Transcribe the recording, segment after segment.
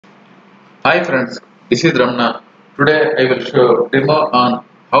Hi friends, this is Ramna. Today I will show demo on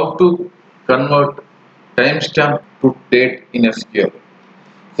how to convert timestamp to date in SQL.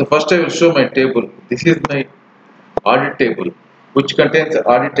 So first I will show my table. This is my audit table which contains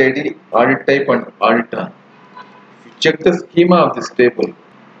audit ID, audit type and audit on. If you check the schema of this table,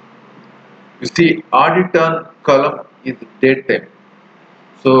 you see audit on column is date time.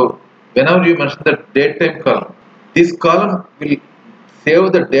 So whenever you mention the date time column, this column will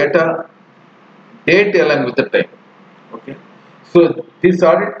save the data date along with the time. Okay. So this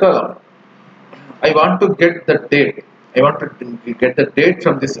audit column, I want to get the date. I want to get the date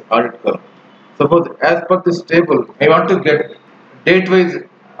from this audit column. Suppose as per this table, I want to get date wise,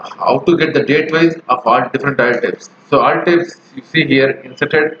 how to get the date wise of all different audit types. So audit types you see here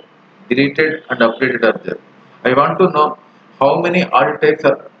inserted, deleted and updated are there. I want to know how many audit types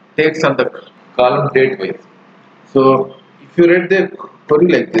are takes on the column date wise. So if you read the query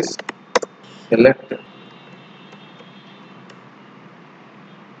like this, select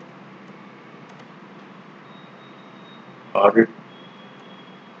audit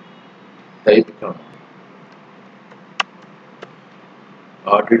type comma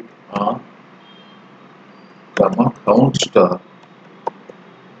audit on comma count star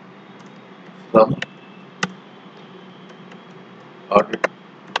from audit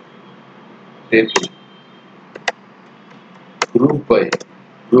table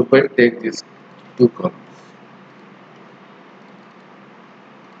group by take this two columns.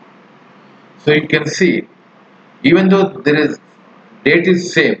 So you can see even though there is date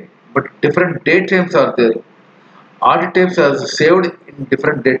is same but different date times are there. Audit types are saved in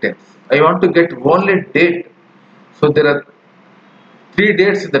different date times. I want to get only date. So there are three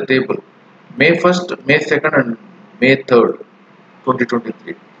dates in the table: May 1st, May 2nd and May 3rd,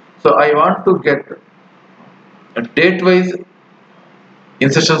 2023. So I want to get date wise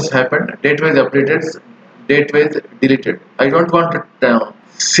insertions happened, date wise updated, date wise deleted. I don't want it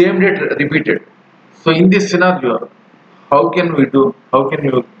same date repeated. So in this scenario, how can we do? How can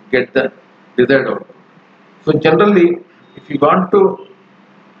you get the desired outcome? So generally, if you want to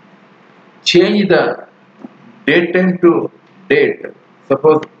change the date time to date,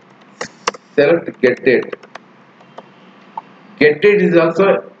 suppose select get date. Get date is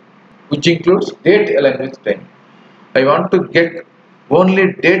also which includes date along with time. I want to get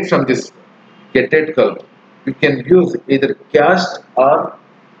only date from this get date column. You can use either cast or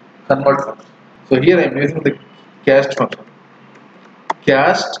convert function. So here I am using the cast function.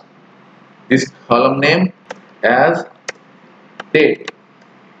 Cast this column name as date,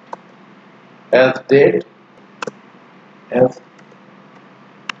 as date, as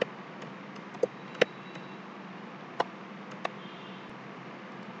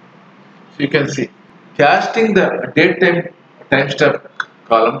so you can see casting the date time timestamp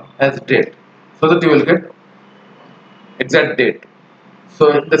column as date so that you will get exact date. So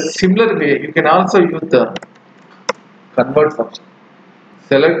in the similar way, you can also use the convert function.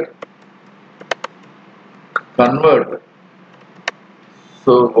 Select convert.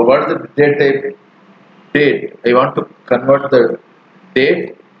 So what is the date type? Date. I want to convert the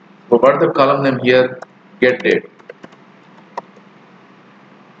date. So what is the column name here? Get date.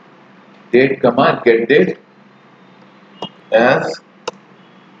 Date comma get date as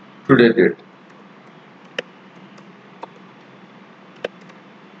today date.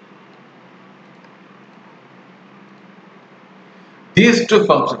 These two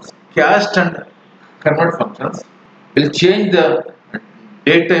functions, cast and convert functions, will change the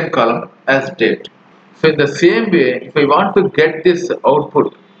date time column as date. So in the same way, if I want to get this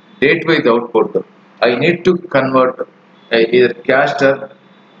output, date wise output, I need to convert either cast or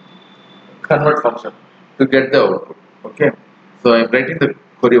convert function to get the output. Okay. So I am writing the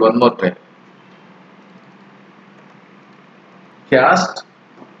query one more time. Cast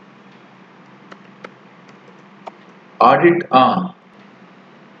audit on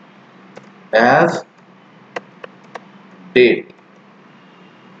as date.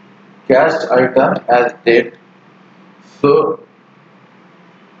 Cast audit on as date. So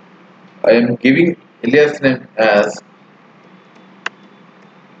I am giving alias name as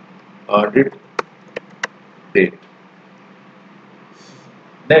audit date.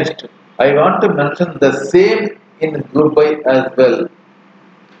 Next, I want to mention the same in group by as well.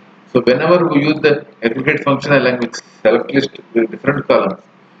 So whenever we use the aggregate function along with select list with different columns,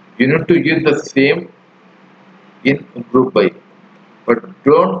 you need to use the same in group by, but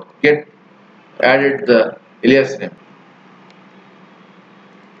don't get added the alias name.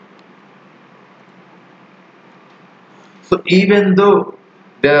 So even though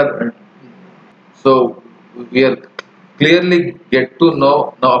there are, so we are clearly get to know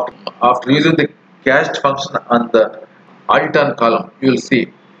now after using the cast function on the audit on column. You will see.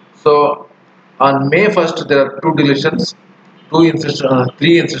 So on May 1st there are two deletions,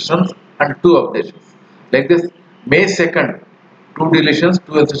 three insertions and two updations. Like this, May 2nd, two deletions,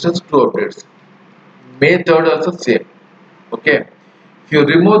 two insertions, two updates. May 3rd also same. Okay. If you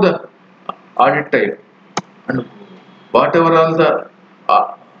remove the audit type and whatever all the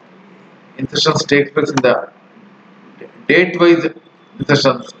uh, insertions take place in the date wise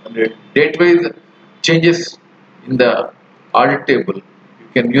insertions and date wise changes in the audit table, you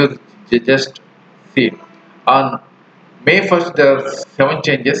can use just see. On May 1st there are 7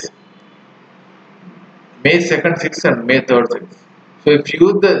 changes, May 2nd 6 and May 3rd 6. So if you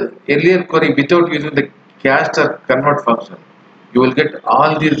use the earlier query without using the cast or convert function, you will get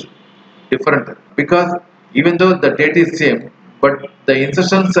all these different, because even though the date is same, but the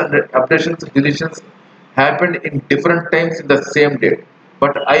insertions and updations deletions happened in different times in the same date.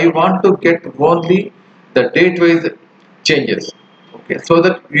 But I want to get only the date wise changes. Okay, so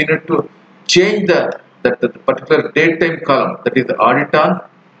that we need to change the particular date time column, that is audit on,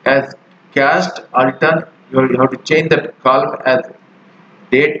 as cast audit on. You have to change that column as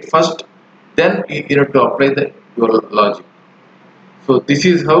date first, then you need to apply your logic. So this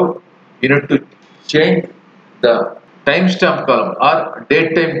is how you need to change the timestamp column or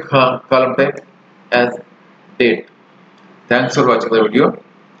date time column type as date. Thanks for watching the video.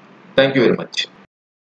 Thank you very much.